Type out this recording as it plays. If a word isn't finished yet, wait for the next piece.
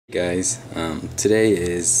Guys, today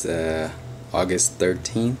is August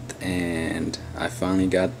 13th and I finally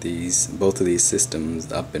got both of these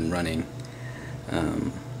systems up and running.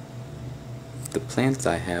 The plants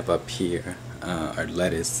I have up here are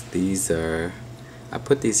lettuce. I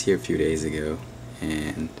put these here a few days ago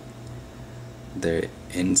and they're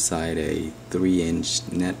inside a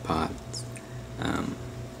 3-inch net pot. I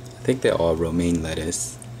think they're all romaine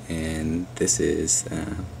lettuce, and this is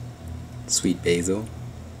sweet basil,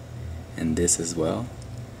 and this as well.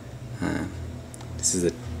 This is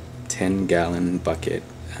a 10-gallon bucket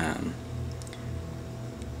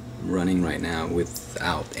running right now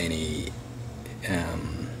without any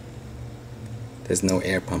there's no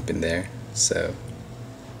air pump in there, so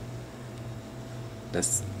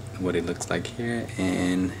that's what it looks like here.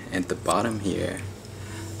 And at the bottom here,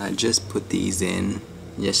 I just put these in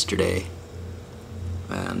yesterday.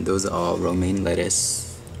 Those are all romaine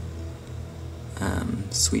lettuce,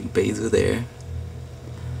 sweet basil there.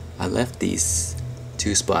 I left these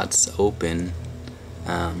 2 spots open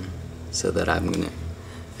so that I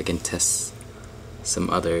can test some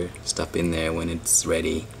other stuff in there when it's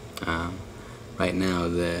ready. Right now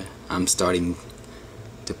I'm starting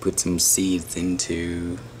to put some seeds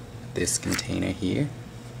into this container here,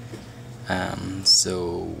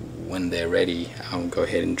 so when they're ready I'll go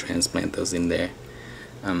ahead and transplant those in there.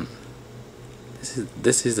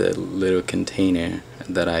 This is a little container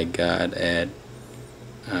that I got at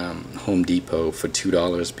Home Depot for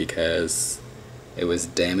 $2 because it was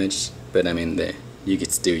damaged, but I mean you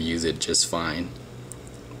could still use it just fine.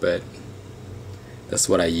 But that's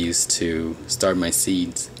what I use to start my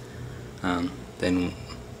seeds. Then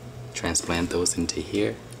transplant those into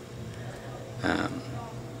here.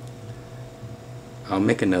 I'll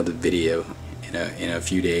make another video in a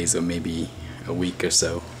few days or maybe a week or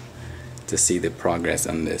so to see the progress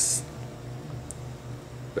on this.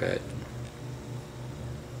 But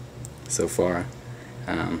so far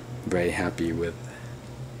I'm very happy with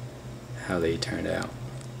how they turned out.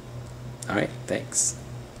 Alright, thanks.